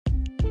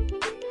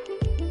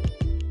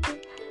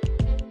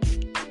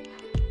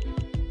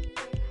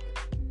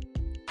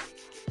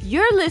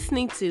You're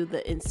listening to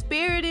the In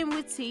Spirit and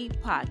with Tea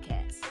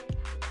podcast.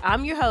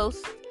 I'm your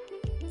host,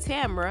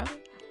 Tamara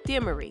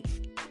Demery.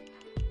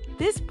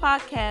 This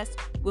podcast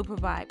will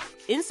provide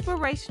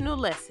inspirational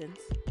lessons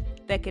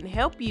that can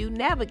help you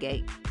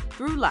navigate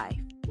through life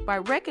by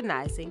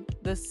recognizing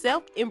the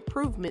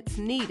self-improvements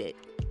needed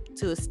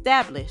to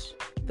establish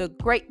the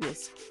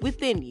greatness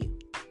within you.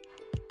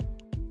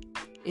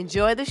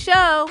 Enjoy the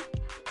show.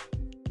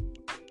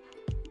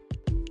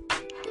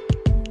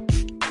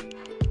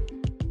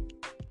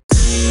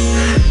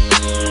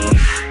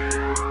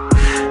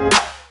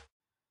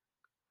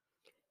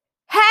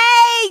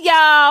 Hey,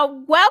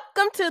 y'all.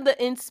 Welcome to the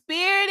In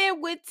Spirit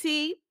and with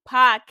Tea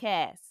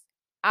podcast.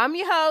 I'm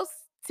your host,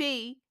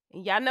 T,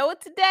 and y'all know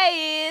what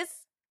today is?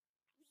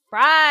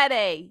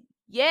 Friday.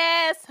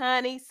 Yes,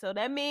 honey. So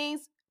that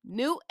means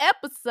new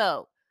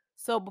episode.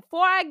 So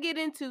before I get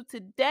into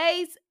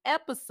today's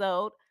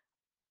episode,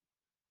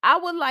 I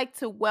would like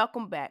to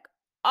welcome back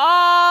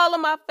all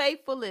of my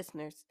faithful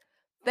listeners.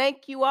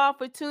 Thank you all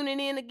for tuning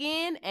in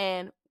again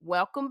and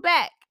welcome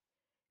back.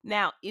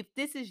 Now, if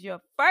this is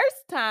your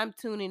first time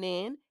tuning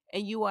in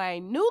and you are a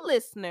new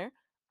listener,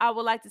 I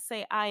would like to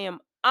say I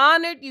am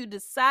honored you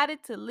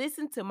decided to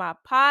listen to my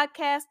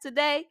podcast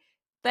today.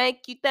 Thank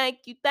you, thank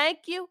you,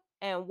 thank you,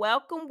 and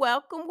welcome,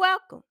 welcome,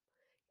 welcome.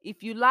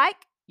 If you like,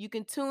 you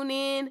can tune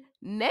in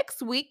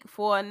next week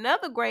for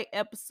another great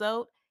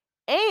episode,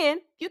 and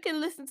you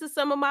can listen to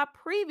some of my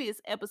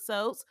previous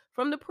episodes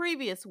from the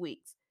previous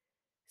weeks.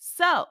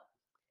 So,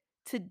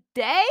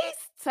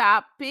 today's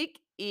topic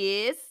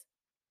is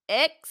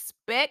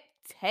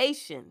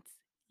expectations.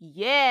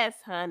 Yes,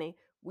 honey,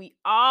 we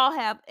all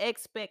have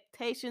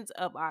expectations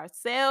of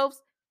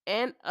ourselves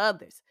and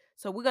others.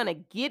 So we're going to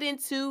get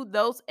into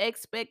those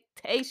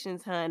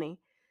expectations, honey.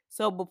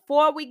 So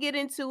before we get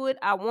into it,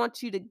 I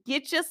want you to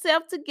get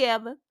yourself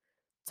together,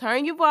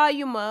 turn your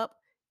volume up,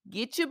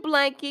 get your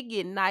blanket,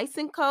 get nice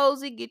and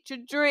cozy, get your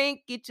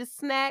drink, get your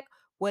snack,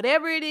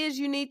 whatever it is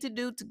you need to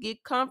do to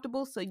get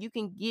comfortable so you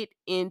can get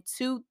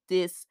into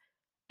this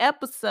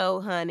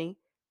episode, honey.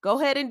 Go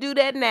ahead and do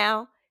that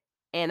now,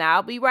 and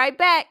I'll be right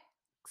back.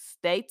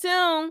 Stay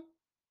tuned.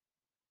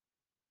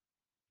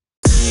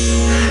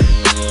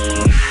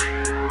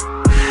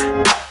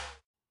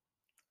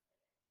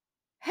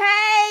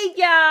 Hey,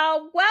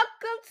 y'all.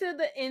 Welcome to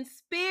the In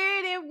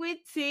Spirit and with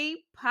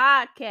Tea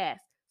podcast.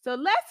 So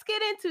let's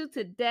get into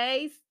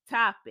today's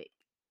topic,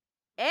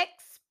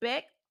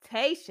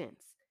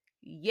 expectations.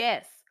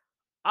 Yes,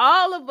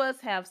 all of us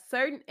have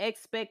certain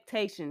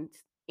expectations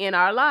in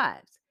our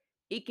lives.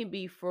 It can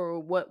be for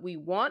what we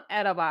want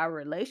out of our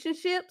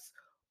relationships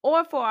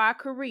or for our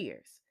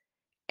careers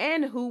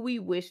and who we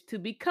wish to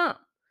become.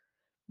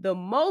 The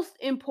most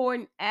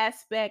important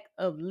aspect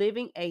of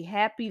living a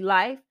happy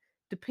life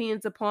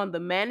depends upon the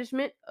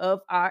management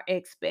of our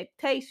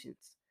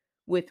expectations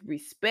with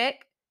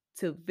respect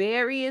to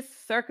various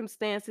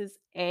circumstances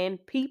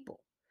and people.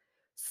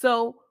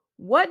 So,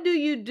 what do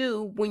you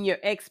do when your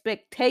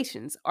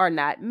expectations are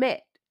not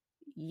met?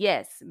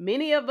 Yes,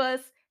 many of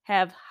us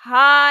have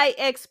high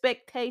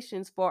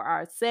expectations for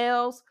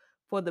ourselves,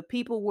 for the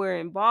people we're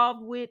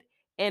involved with,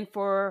 and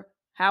for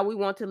how we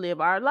want to live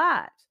our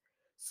lives.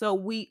 So,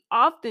 we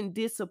often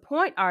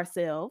disappoint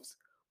ourselves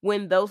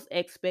when those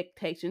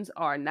expectations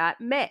are not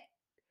met.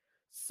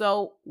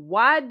 So,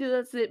 why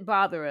does it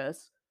bother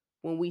us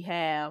when we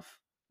have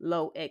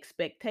low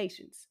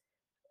expectations?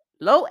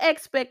 Low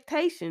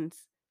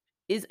expectations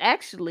is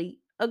actually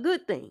a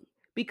good thing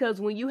because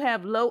when you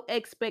have low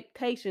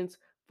expectations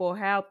for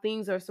how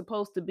things are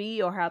supposed to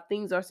be or how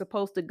things are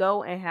supposed to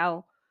go and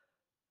how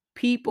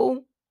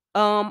people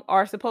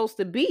are supposed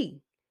to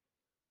be,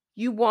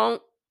 you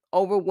won't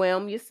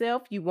overwhelm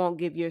yourself, you won't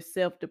give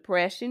yourself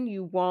depression,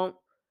 you won't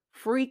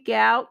freak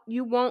out,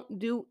 you won't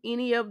do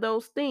any of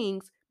those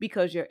things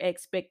because your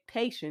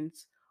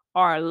expectations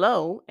are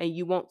low and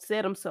you won't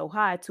set them so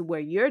high to where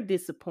you're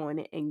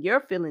disappointed and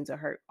your feelings are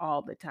hurt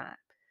all the time.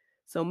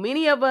 So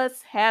many of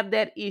us have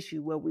that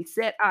issue where we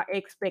set our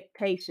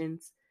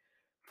expectations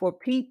for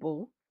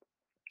people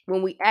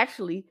when we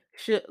actually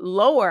should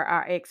lower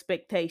our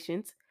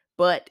expectations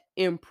but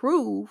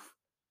improve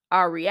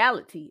our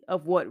reality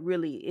of what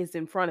really is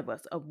in front of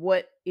us, of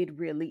what it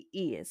really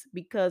is,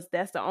 because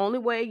that's the only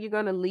way you're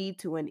going to lead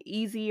to an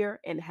easier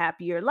and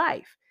happier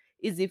life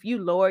is if you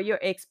lower your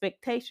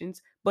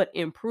expectations but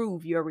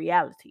improve your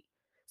reality.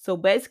 So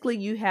basically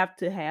you have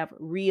to have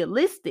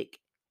realistic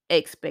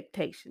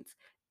expectations.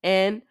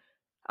 And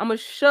I'm going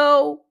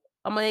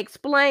to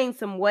explain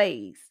some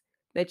ways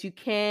that you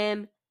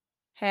can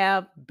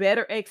have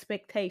better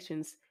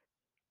expectations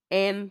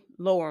and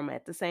lower them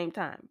at the same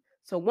time.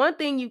 So one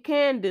thing you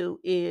can do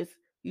is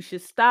you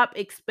should stop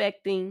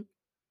expecting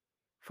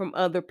from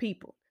other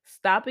people.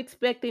 Stop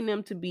expecting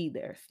them to be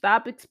there.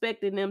 Stop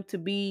expecting them to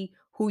be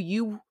who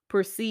you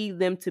perceive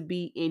them to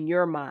be in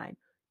your mind.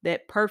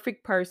 That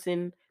perfect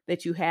person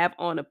that you have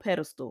on a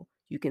pedestal.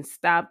 You can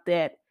stop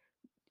that.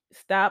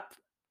 Stop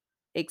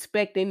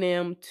expecting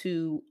them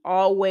to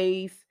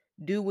always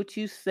do what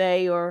you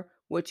say or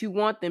what you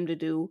want them to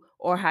do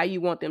or how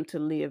you want them to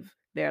live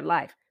their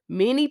life.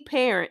 Many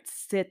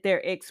parents set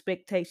their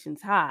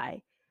expectations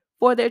high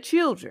for their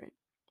children.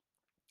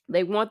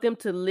 They want them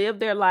to live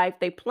their life.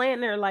 They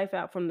plan their life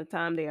out from the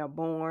time they are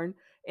born,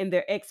 and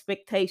their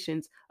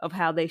expectations of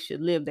how they should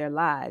live their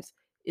lives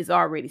is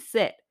already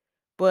set.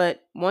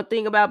 But one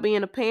thing about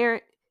being a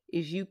parent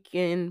is you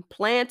can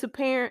plan to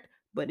parent,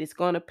 but it's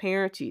going to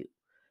parent you.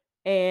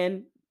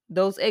 And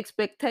those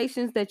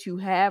expectations that you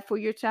have for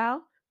your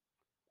child,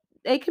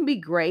 they can be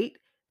great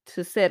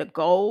to set a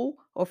goal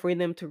or for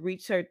them to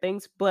reach certain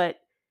things, but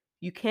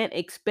you can't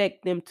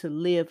expect them to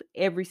live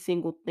every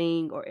single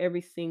thing or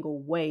every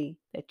single way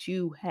that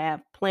you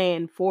have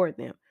planned for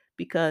them,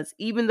 because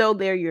even though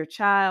they're your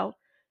child,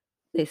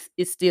 it's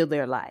still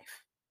their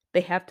life.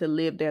 They have to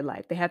live their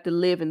life. They have to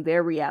live in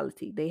their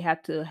reality. They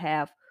have to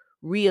have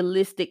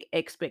realistic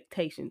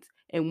expectations.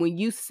 And when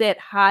you set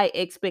high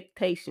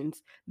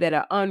expectations that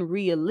are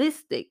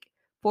unrealistic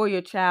for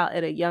your child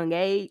at a young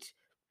age,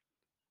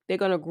 they're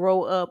gonna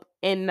grow up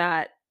and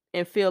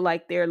feel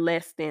like they're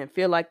less than,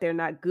 feel like they're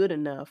not good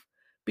enough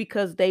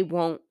because they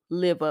won't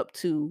live up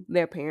to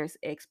their parents'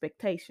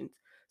 expectations.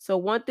 So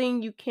one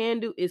thing you can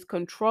do is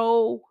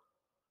control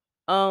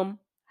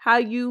how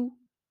you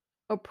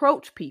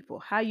approach people,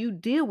 how you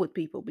deal with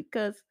people,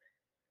 because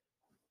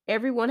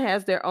everyone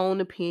has their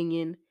own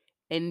opinion,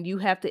 and you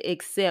have to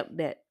accept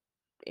that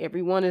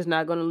everyone is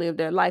not going to live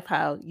their life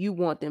how you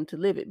want them to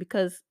live it,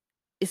 because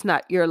it's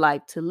not your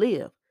life to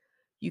live.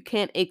 You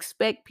can't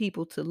expect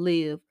people to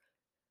live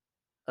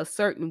a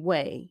certain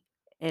way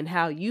and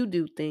how you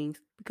do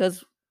things,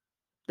 because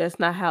that's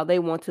not how they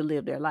want to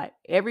live their life.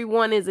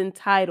 Everyone is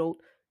entitled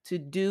to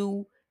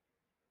do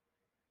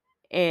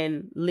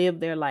and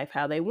live their life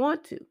how they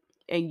want to.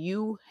 And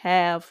you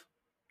have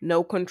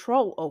no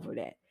control over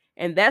that.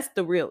 And that's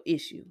the real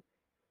issue.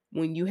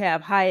 When you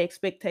have high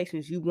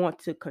expectations, you want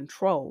to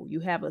control. You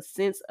have a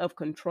sense of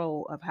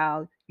control of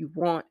how you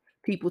want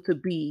people to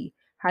be,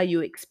 how you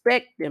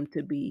expect them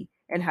to be,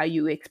 and how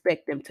you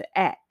expect them to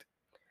act.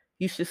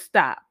 You should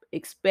stop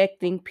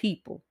expecting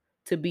people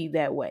to be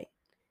that way.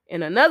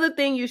 And another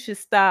thing you should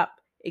stop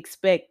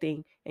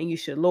expecting, and you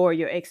should lower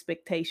your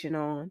expectation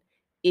on,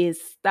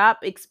 is stop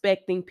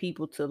expecting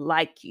people to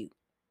like you.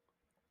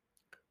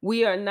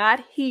 We are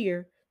not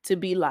here to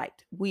be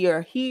liked. We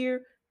are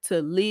here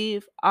to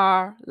live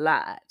our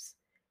lives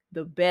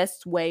the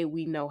best way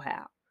we know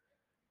how.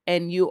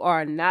 And you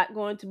are not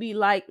going to be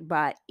liked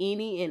by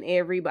any and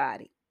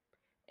everybody.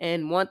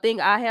 And one thing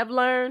I have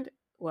learned,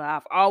 well,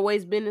 I've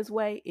always been this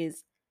way,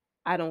 is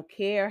I don't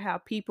care how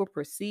people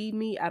perceive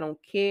me. I don't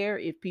care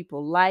if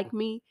people like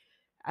me.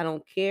 I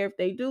don't care if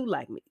they do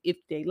like me. If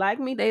they like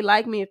me, they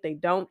like me. If they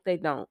don't, they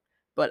don't.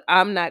 But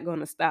I'm not going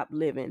to stop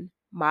living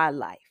my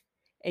life.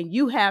 And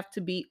you have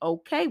to be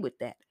okay with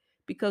that.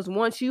 Because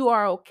once you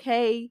are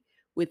okay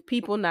with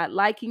people not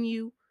liking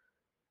you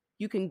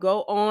can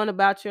go on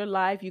about your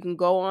life, you can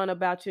go on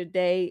about your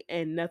day,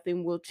 and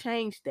nothing will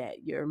change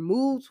that. Your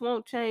moods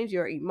won't change,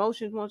 your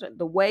emotions won't change.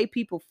 The way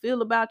people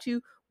feel about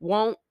you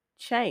won't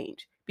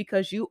change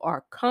because you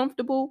are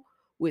comfortable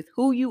with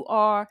who you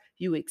are.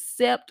 You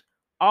accept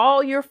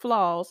all your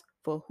flaws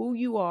for who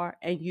you are,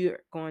 and you're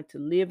going to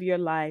live your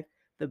life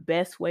the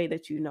best way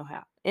that you know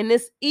how. And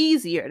it's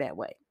easier that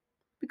way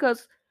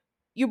because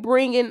you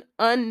bring in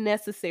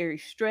unnecessary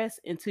stress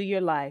into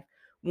your life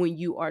when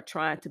you are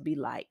trying to be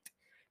liked.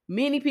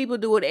 Many people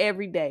do it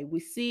every day. We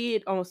see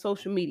it on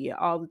social media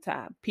all the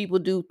time. People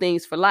do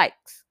things for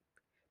likes.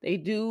 They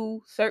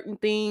do certain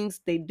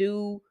things, they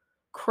do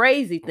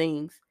crazy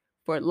things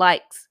for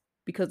likes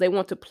because they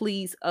want to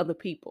please other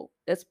people.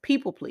 That's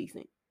people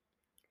pleasing.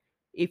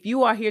 If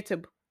you are here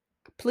to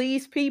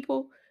please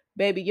people,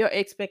 baby, your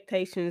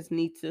expectations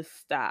need to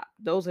stop.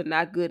 Those are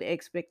not good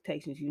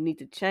expectations. You need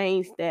to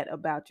change that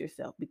about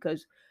yourself,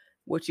 because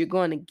what you're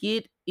going to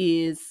get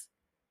is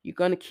you're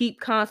going to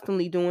keep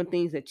constantly doing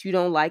things that you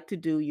don't like to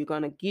do. You're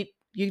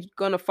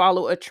going to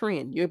follow a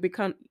trend. You're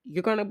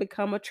going to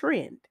become a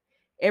trend.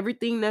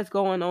 Everything that's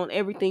going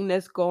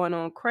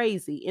on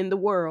crazy in the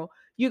world,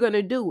 you're going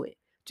to do it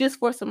just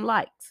for some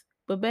likes.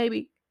 But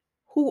baby,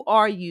 who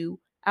are you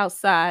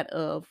outside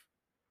of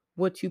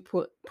what you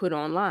put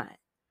online?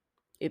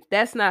 If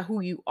that's not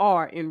who you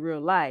are in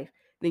real life,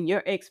 then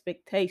your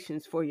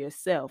expectations for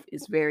yourself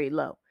is very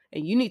low.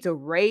 And you need to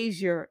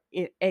raise your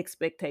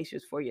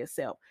expectations for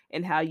yourself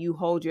and how you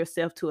hold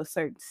yourself to a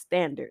certain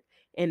standard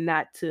and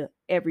not to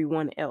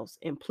everyone else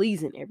and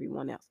pleasing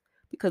everyone else.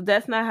 Because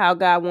that's not how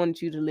God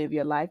wanted you to live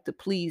your life, to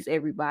please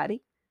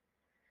everybody.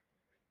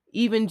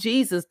 Even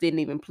Jesus didn't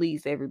even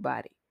please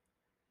everybody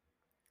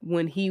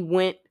when he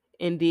went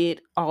and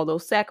did all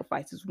those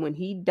sacrifices. When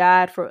he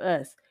died for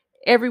us,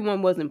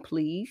 everyone wasn't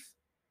pleased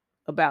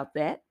about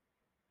that.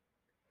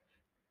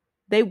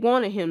 They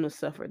wanted him to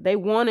suffer. They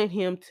wanted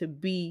him to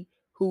be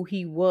who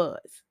he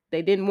was.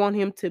 They didn't want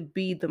him to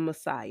be the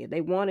Messiah.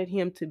 They wanted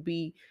him to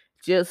be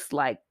just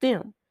like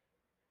them.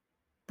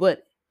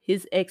 But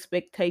his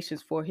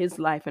expectations for his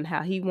life and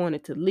how he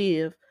wanted to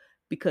live,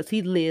 because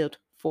he lived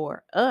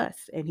for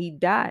us and he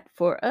died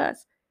for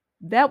us,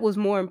 that was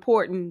more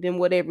important than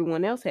what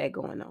everyone else had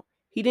going on.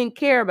 He didn't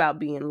care about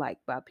being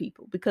liked by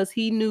people because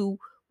he knew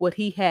what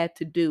he had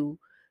to do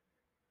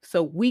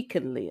so we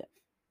can live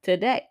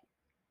today.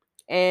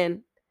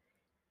 And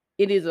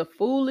it is a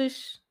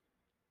foolish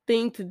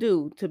thing to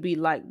do to be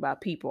liked by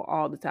people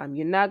all the time.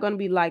 You're not going to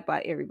be liked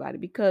by everybody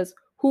because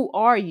who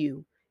are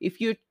you if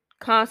you're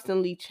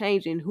constantly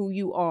changing who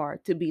you are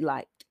to be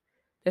liked?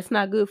 That's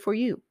not good for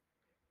you.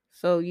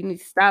 So you need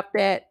to stop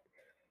that.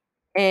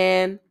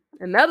 And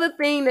another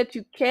thing that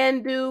you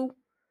can do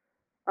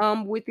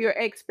with your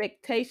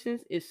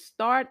expectations is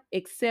start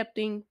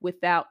accepting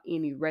without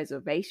any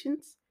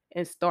reservations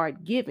and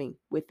start giving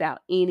without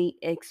any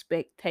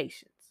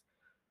expectations.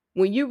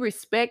 When you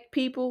respect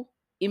people,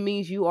 it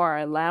means you are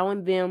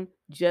allowing them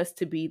just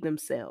to be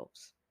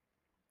themselves.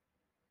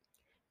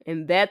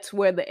 And that's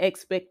where the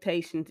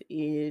expectations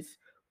is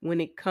when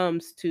it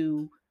comes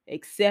to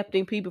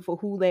accepting people for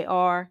who they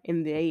are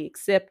and they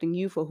accepting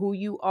you for who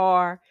you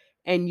are,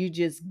 and you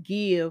just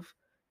give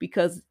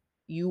because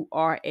you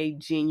are a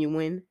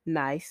genuine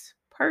nice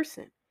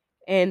person.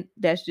 And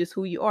that's just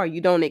who you are.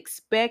 You don't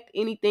expect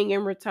anything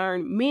in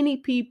return. Many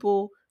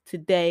people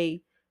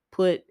today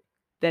put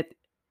that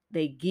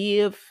they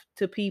give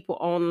to people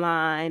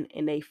online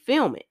and they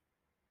film it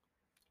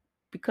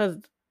because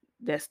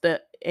that's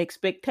the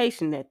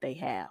expectation that they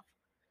have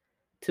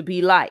to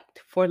be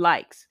liked for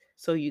likes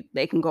so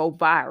they can go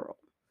viral.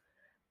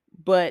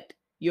 But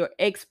your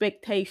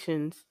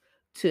expectations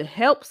to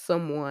help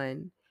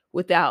someone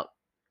without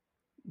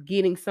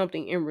getting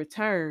something in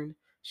return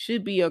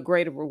should be a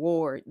greater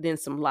reward than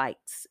some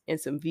likes and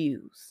some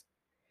views,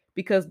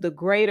 because the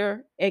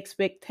greater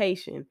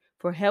expectation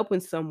for helping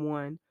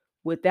someone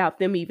without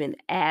them even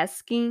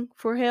asking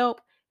for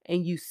help,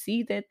 and you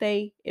see that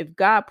if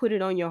God put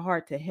it on your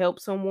heart to help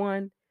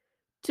someone,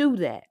 do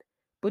that.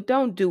 But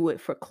don't do it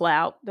for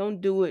clout.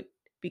 Don't do it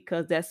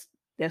because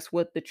that's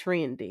what the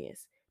trend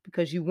is,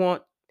 because you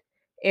want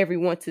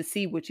everyone to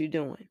see what you're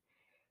doing.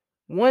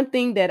 One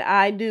thing that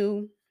I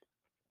do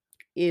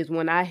is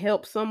when I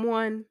help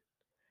someone,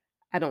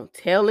 I don't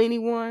tell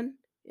anyone.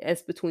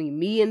 It's between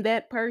me and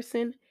that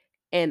person.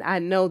 And I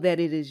know that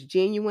it is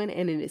genuine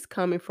and it is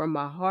coming from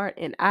my heart,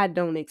 and I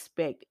don't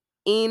expect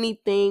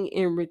anything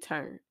in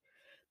return.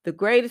 The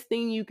greatest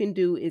thing you can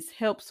do is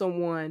help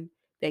someone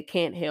that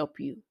can't help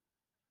you.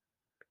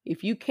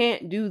 If you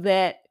can't do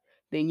that,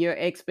 then your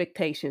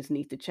expectations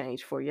need to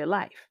change for your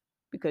life,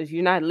 because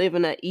you're not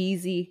living an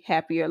easy,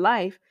 happier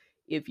life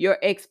if your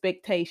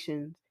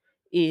expectation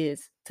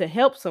is to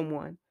help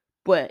someone,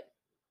 but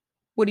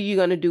what are you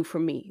going to do for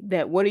me?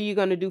 That what are you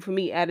going to do for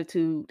me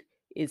attitude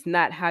is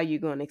not how you're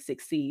going to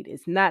succeed.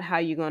 It's not how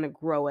you're going to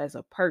grow as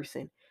a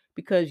person,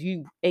 because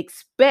you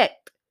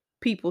expect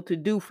people to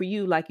do for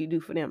you like you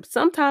do for them.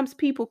 Sometimes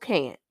people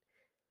can't,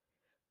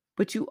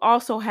 but you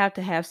also have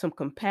to have some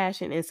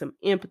compassion and some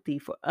empathy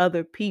for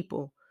other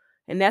people.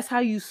 And that's how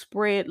you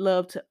spread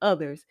love to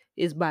others,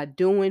 is by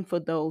doing for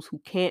those who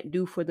can't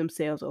do for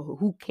themselves or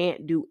who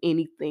can't do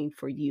anything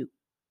for you.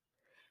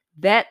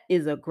 That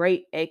is a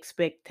great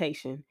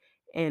expectation.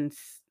 And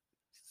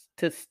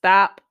to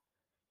stop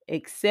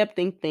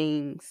accepting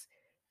things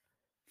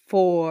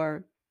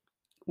for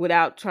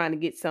without trying to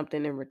get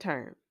something in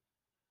return.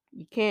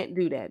 You can't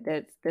do that.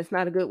 That's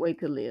not a good way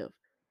to live.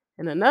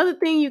 And another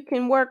thing you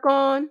can work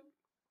on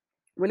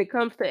when it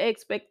comes to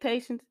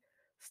expectations,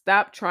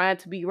 stop trying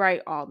to be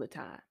right all the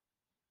time.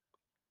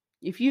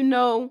 If you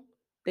know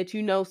that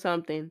you know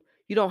something,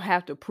 you don't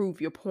have to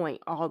prove your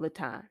point all the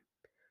time,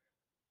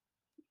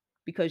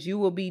 because you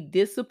will be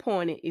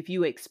disappointed if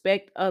you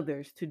expect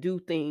others to do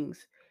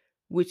things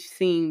which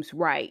seems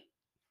right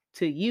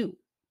to you.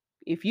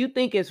 If you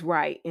think it's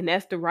right and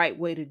that's the right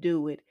way to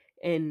do it,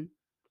 and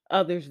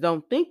others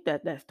don't think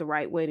that that's the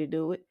right way to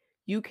do it,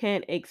 you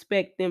can't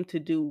expect them to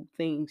do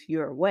things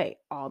your way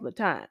all the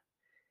time,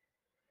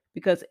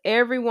 because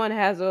everyone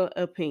has an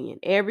opinion.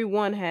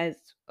 Everyone has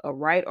a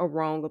right or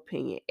wrong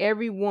opinion.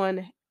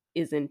 Everyone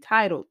is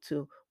entitled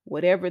to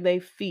whatever they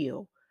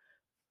feel.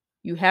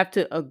 You have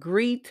to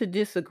agree to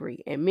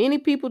disagree. And many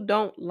people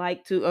don't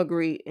like to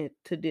agree and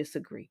to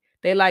disagree.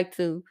 They like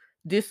to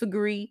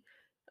disagree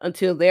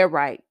until they're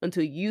right,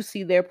 until you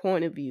see their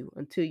point of view,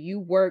 until you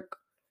work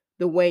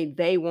the way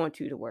they want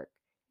you to work.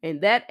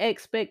 And that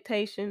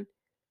expectation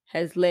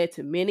has led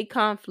to many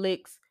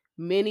conflicts,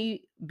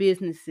 many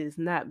businesses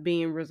not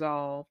being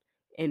resolved,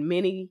 and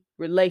many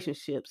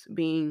relationships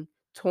being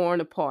torn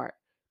apart,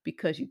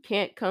 because you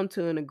can't come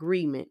to an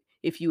agreement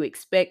if you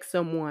expect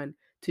someone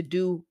to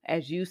do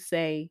as you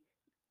say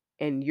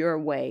and your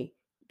way,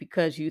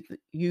 because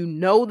you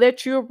know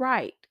that you're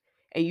right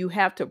and you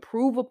have to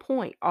prove a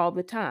point all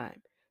the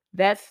time.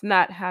 That's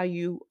not how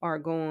you are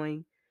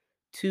going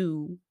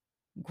to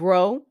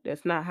grow.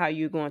 That's not how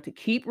you're going to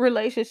keep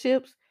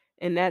relationships,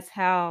 and that's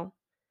how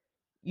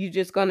you're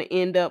just going to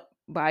end up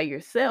by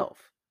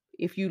yourself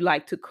if you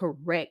like to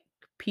correct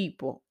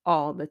people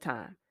all the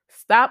time.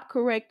 Stop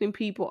correcting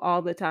people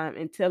all the time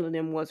and telling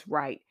them what's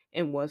right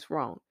and what's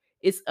wrong.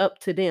 It's up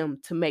to them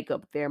to make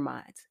up their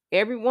minds.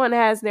 Everyone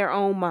has their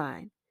own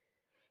mind,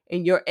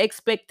 and your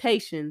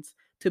expectations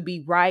to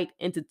be right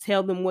and to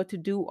tell them what to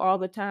do all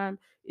the time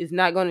is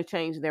not going to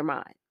change their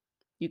mind.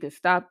 You can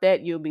stop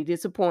that, you'll be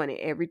disappointed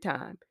every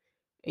time.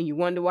 And you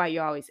wonder why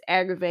you're always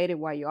aggravated,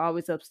 why you're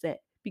always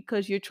upset,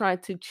 because you're trying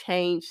to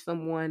change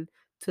someone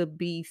to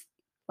be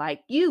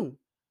like you.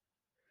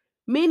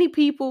 Many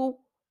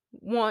people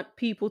want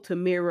people to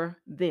mirror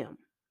them.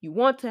 You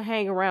want to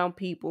hang around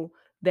people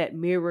that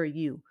mirror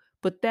you,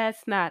 but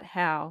that's not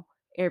how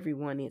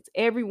everyone is.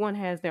 Everyone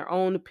has their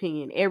own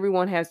opinion,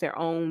 everyone has their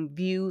own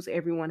views,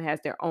 everyone has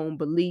their own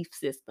belief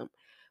system.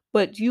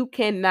 But you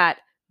cannot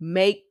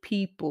make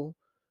people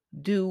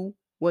do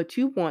what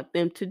you want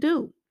them to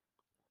do.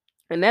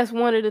 And that's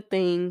one of the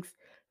things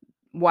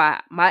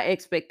why my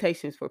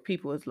expectations for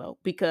people is low,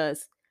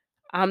 because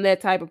I'm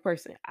that type of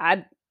person.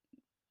 I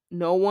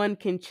No one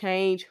can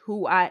change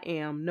who I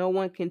am. No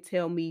one can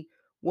tell me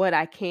what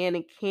I can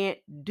and can't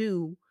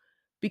do,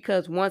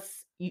 because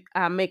once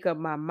I make up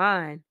my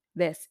mind,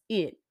 that's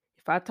it.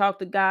 If I talk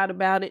to God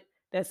about it,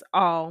 that's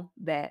all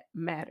that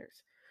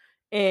matters.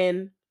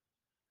 And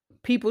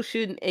people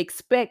shouldn't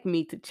expect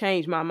me to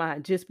change my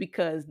mind just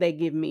because they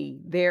give me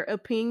their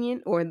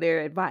opinion or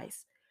their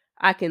advice.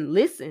 I can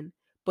listen,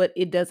 but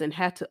it doesn't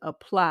have to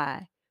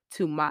apply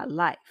to my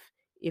life.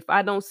 If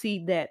I don't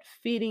see that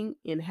fitting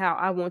in how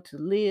I want to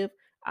live,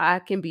 I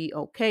can be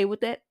okay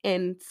with that.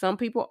 And some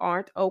people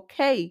aren't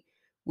okay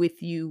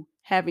with you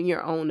having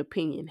your own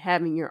opinion,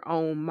 having your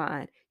own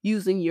mind,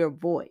 using your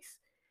voice.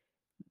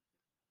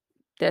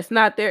 That's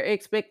not their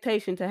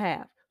expectation to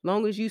have.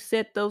 Long as you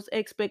set those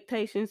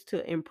expectations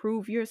to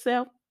improve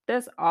yourself,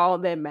 that's all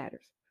that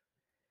matters.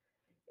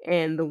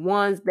 And the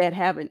ones that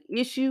have an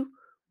issue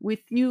with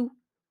you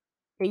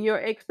and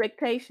your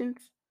expectations,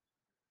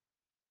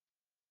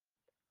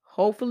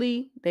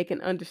 hopefully they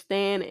can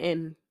understand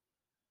and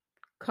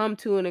come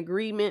to an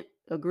agreement,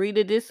 agree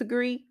to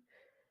disagree,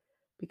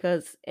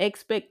 because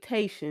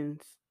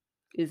expectations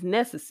is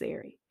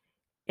necessary.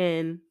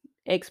 And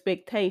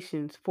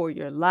expectations for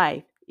your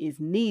life is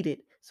needed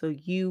so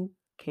you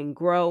can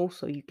grow,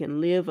 so you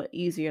can live an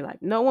easier life.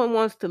 No one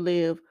wants to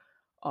live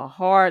a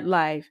hard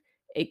life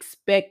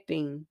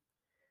expecting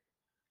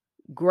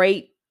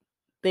great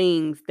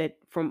things that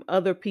from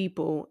other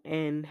people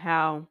and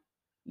how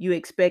you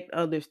expect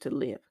others to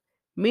live.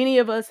 Many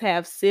of us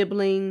have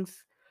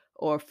siblings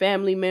or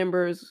family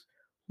members,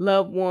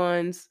 loved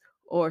ones,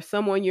 or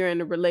someone you're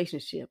in a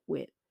relationship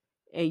with,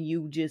 and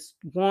you just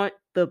want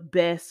the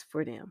best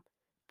for them.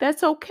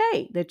 That's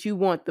okay that you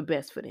want the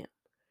best for them.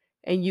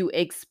 And you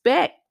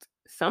expect,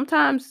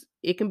 sometimes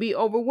it can be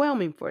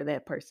overwhelming for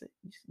that person.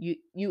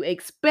 You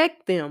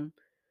expect them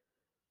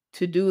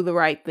to do the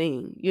right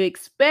thing. You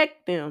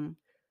expect them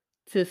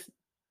to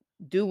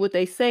do what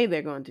they say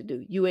they're going to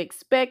do. You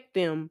expect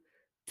them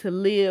to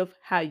live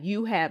how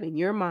you have in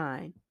your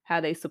mind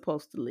how they're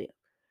supposed to live.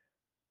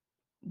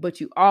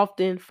 But you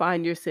often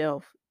find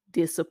yourself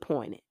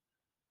disappointed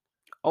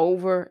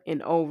over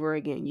and over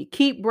again. You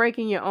keep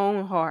breaking your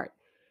own heart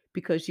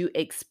because you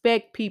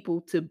expect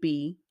people to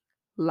be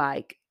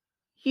like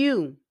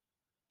you,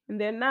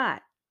 and they're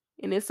not.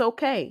 And it's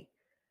okay.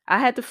 I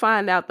had to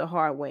find out the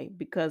hard way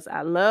because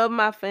I love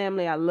my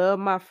family, I love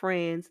my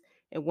friends,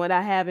 and what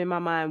I have in my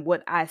mind,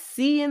 what I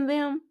see in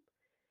them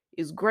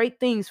is great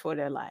things for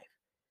their life.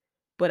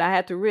 But I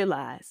had to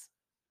realize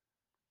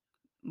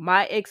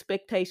my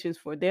expectations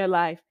for their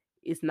life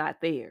is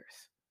not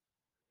theirs.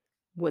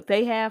 What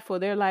they have for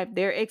their life,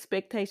 their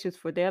expectations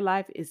for their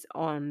life is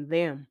on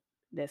them.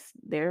 That's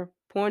their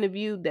point of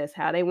view. That's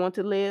how they want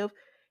to live.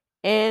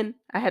 And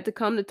I had to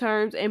come to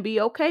terms and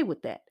be okay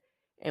with that.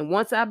 And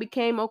once I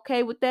became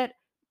okay with that,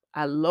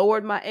 I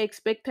lowered my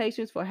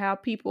expectations for how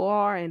people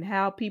are and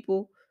how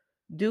people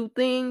do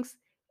things.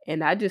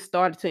 And I just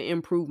started to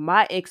improve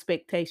my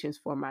expectations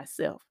for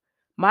myself.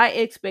 My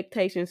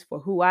expectations for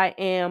who I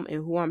am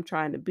and who I'm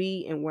trying to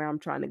be and where I'm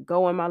trying to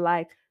go in my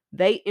life,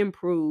 they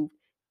improved.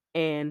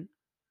 And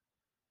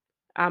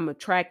I'm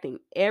attracting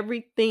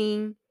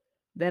everything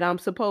that I'm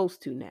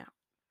supposed to now.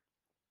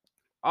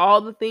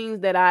 All the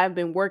things that I've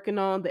been working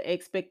on, the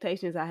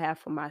expectations I have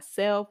for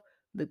myself,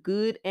 the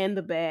good and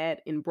the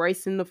bad,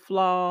 embracing the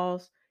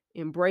flaws,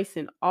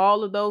 embracing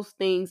all of those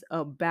things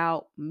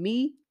about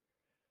me,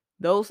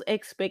 those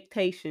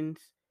expectations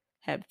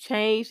have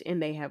changed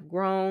and they have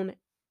grown.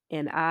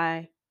 And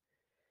I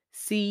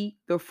see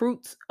the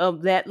fruits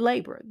of that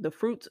labor, the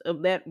fruits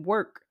of that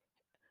work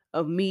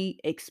of me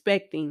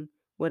expecting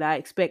what I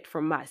expect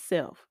from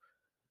myself.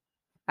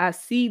 I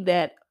see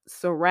that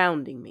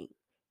surrounding me,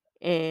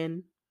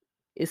 and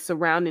it's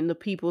surrounding the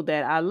people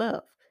that I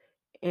love.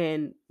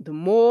 And the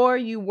more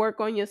you work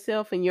on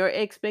yourself and your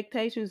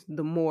expectations,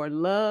 the more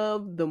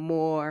love, the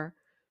more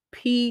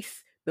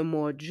peace, the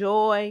more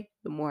joy,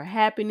 the more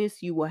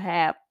happiness you will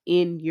have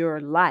in your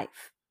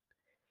life.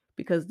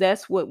 Because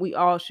that's what we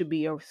all should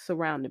be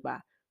surrounded by.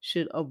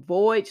 Should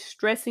avoid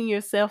stressing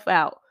yourself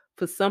out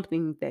for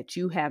something that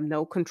you have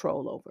no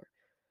control over.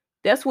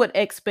 That's what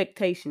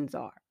expectations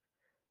are.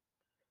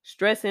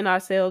 Stressing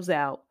ourselves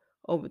out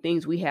over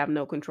things we have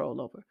no control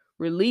over.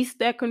 Release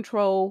that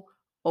control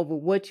over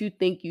what you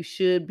think you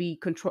should be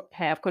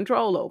have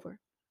control over.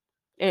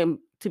 And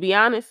to be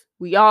honest,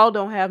 we all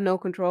don't have no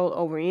control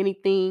over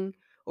anything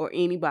or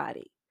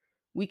anybody.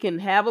 We can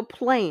have a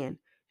plan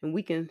and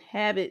we can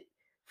have it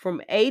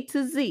from A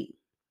to Z,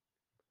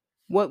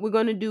 what we're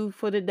going to do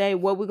for the day,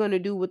 what we're going to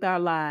do with our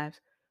lives.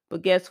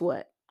 But guess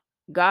what?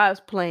 God's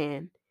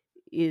plan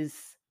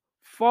is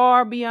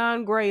far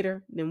beyond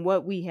greater than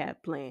what we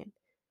have planned.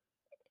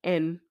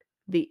 And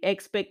the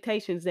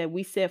expectations that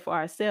we set for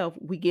ourselves,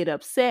 we get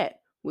upset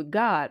with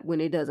God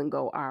when it doesn't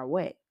go our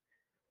way.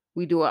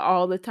 We do it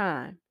all the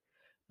time.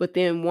 But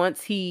then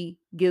once he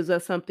gives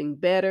us something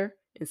better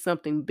and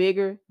something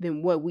bigger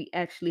than what we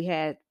actually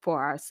had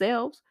for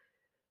ourselves,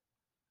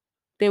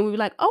 then we're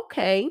like,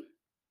 okay,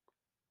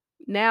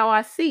 now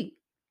I see.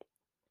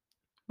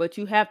 But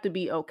you have to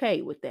be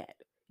okay with that.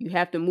 You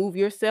have to move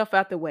yourself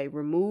out the way,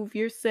 remove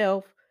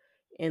yourself,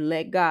 and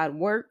let God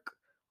work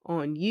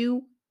on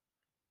you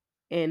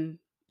and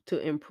to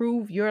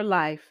improve your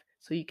life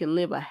so you can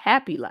live a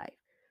happy life.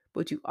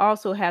 But you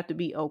also have to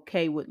be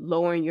okay with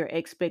lowering your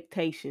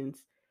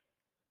expectations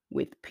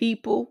with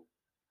people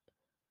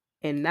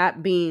and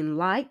not being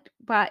liked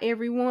by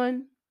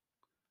everyone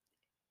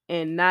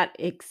and not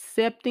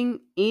accepting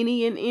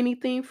any and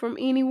anything from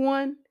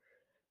anyone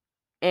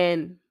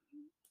and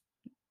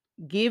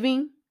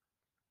giving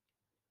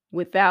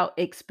without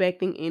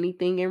expecting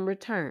anything in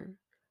return.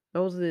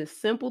 Those are the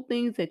simple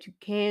things that you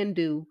can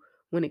do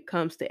when it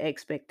comes to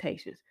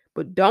expectations.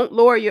 But don't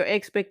lower your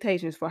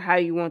expectations for how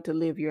you want to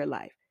live your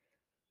life.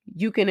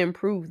 You can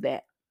improve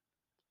that.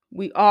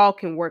 We all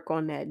can work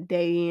on that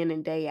day in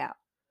and day out.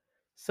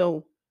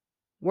 So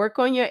work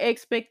on your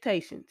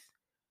expectations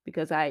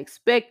because I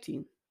expect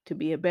you to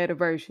be a better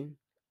version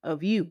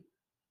of you.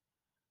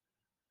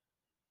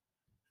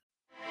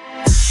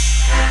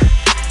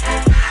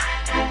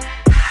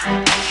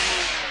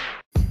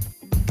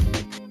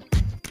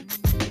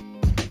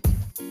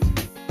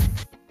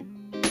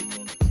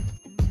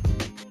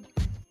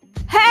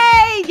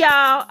 Hey,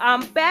 y'all,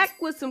 I'm back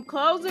with some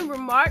closing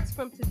remarks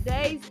from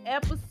today's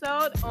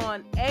episode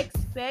on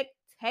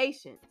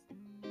expectations.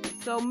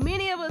 So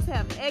many of us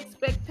have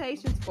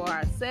expectations for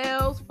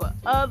ourselves, for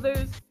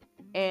others,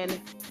 and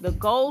the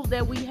goals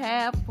that we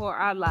have for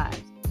our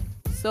lives.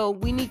 So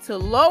we need to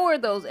lower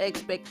those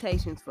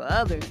expectations for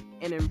others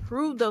and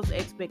improve those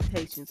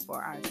expectations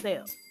for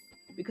ourselves.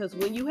 Because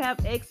when you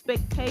have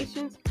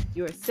expectations,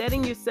 you're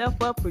setting yourself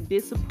up for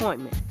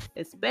disappointment,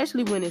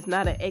 especially when it's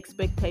not an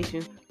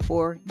expectation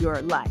for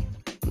your life.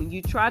 When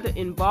you try to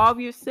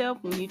involve yourself,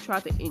 when you try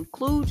to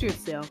include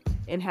yourself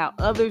in how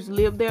others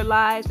live their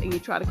lives and you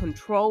try to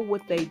control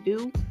what they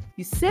do,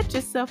 you set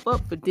yourself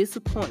up for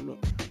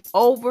disappointment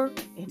over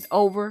and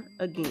over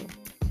again.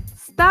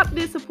 Stop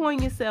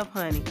disappointing yourself,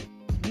 honey.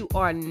 You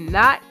are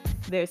not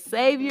their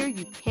savior.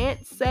 You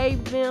can't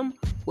save them.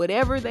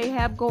 Whatever they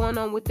have going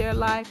on with their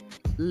life,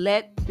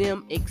 let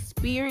them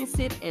experience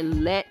it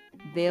and let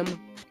them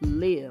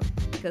live.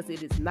 Because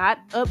it is not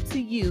up to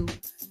you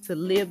to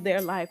live their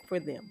life for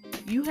them.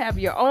 You have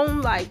your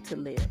own life to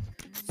live.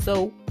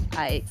 So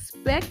I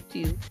expect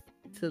you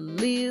to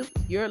live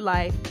your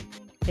life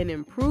and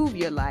improve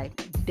your life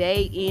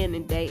day in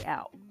and day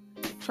out.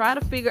 Try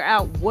to figure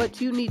out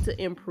what you need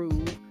to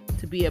improve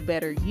to be a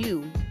better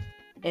you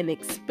and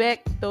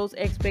expect those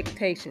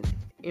expectations.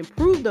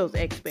 Improve those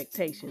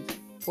expectations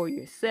for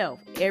yourself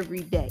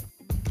every day.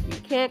 You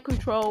can't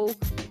control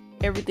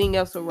everything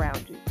else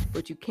around you,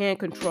 but you can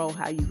control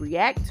how you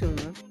react to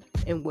them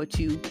and what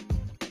you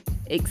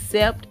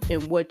accept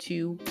and what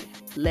you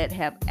let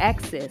have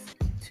access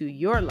to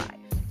your life.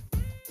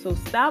 So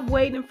stop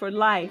waiting for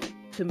life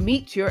to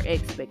meet your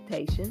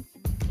expectations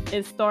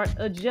and start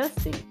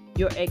adjusting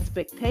your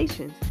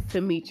expectations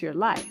to meet your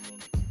life.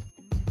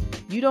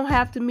 You don't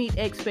have to meet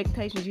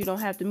expectations. You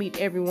don't have to meet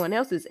everyone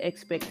else's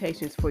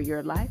expectations for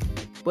your life,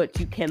 but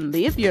you can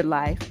live your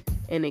life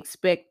and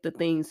expect the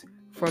things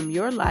from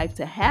your life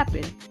to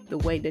happen the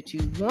way that you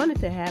want it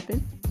to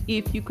happen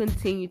if you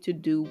continue to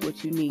do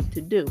what you need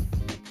to do.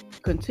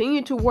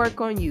 Continue to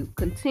work on you.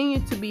 Continue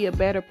to be a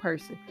better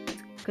person.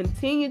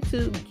 Continue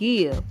to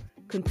give.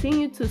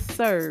 Continue to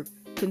serve.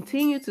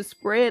 Continue to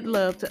spread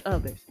love to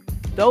others.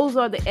 Those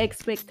are the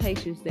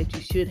expectations that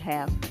you should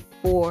have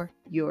for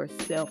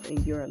yourself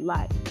in your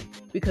life.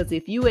 Because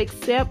if you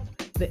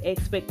accept the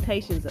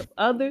expectations of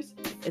others,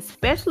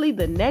 especially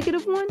the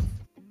negative ones,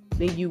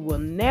 then you will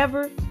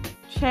never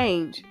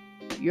change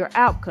your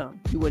outcome.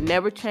 You will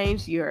never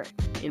change your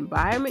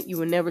environment. You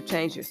will never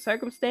change your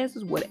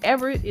circumstances.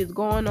 Whatever is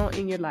going on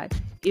in your life,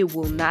 it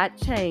will not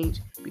change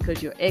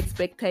because your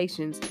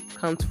expectations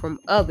comes from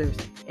others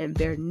and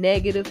their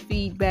negative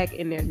feedback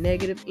and their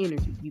negative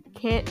energy. You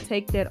can't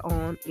take that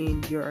on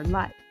in your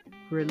life.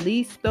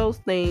 Release those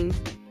things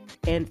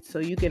and so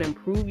you can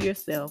improve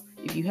yourself.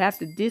 If you have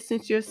to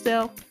distance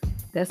yourself,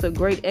 that's a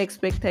great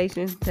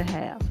expectation to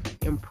have.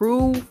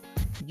 Improve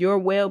your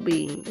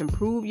well-being,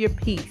 improve your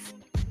peace,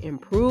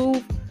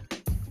 improve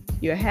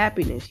your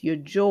happiness, your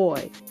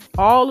joy.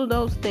 All of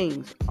those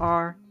things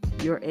are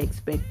your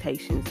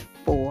expectations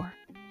for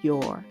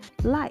your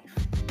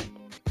life.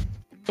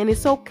 And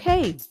it's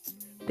okay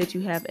that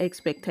you have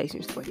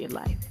expectations for your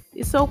life.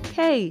 It's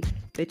okay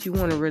that you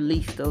want to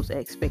release those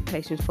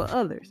expectations for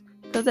others,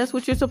 because that's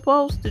what you're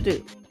supposed to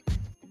do.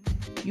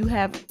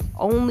 You're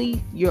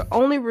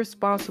only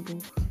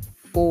responsible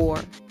for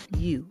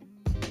you,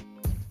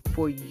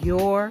 for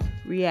your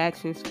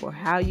reactions, for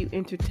how you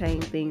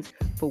entertain things,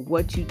 for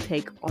what you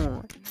take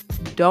on.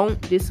 Don't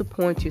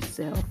disappoint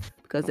yourself,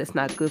 because that's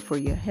not good for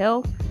your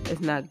health.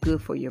 It's not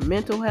good for your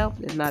mental health.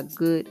 It's not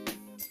good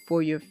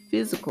for your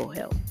physical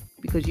health,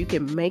 because you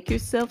can make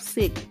yourself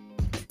sick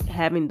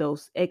having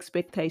those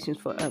expectations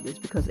for others,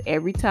 because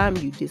every time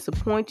you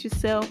disappoint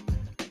yourself,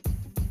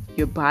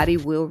 your body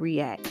will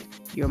react.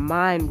 Your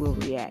mind will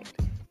react.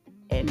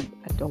 And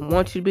I don't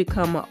want you to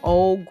become an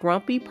old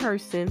grumpy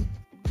person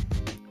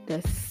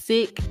that's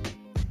sick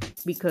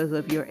because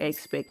of your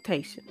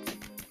expectations.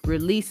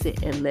 Release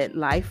it and let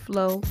life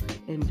flow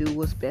and do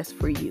what's best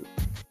for you.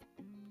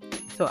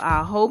 So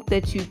I hope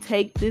that you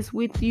take this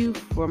with you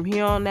from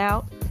here on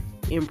out.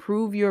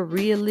 Improve your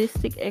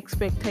realistic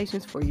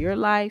expectations for your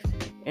life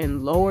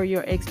and lower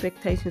your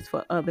expectations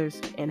for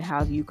others and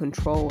how you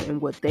control and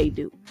what they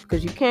do.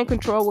 Because you can't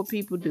control what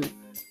people do.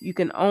 You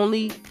can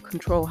only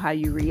control how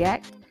you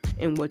react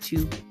and what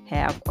you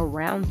have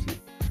around you.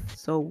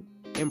 So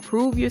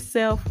improve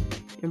yourself,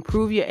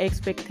 improve your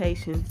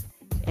expectations,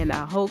 and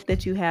I hope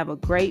that you have a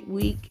great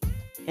week.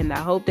 And I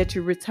hope that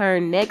you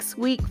return next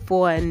week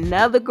for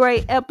another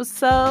great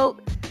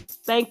episode.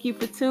 Thank you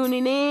for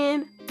tuning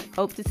in.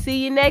 Hope to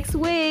see you next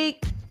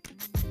week.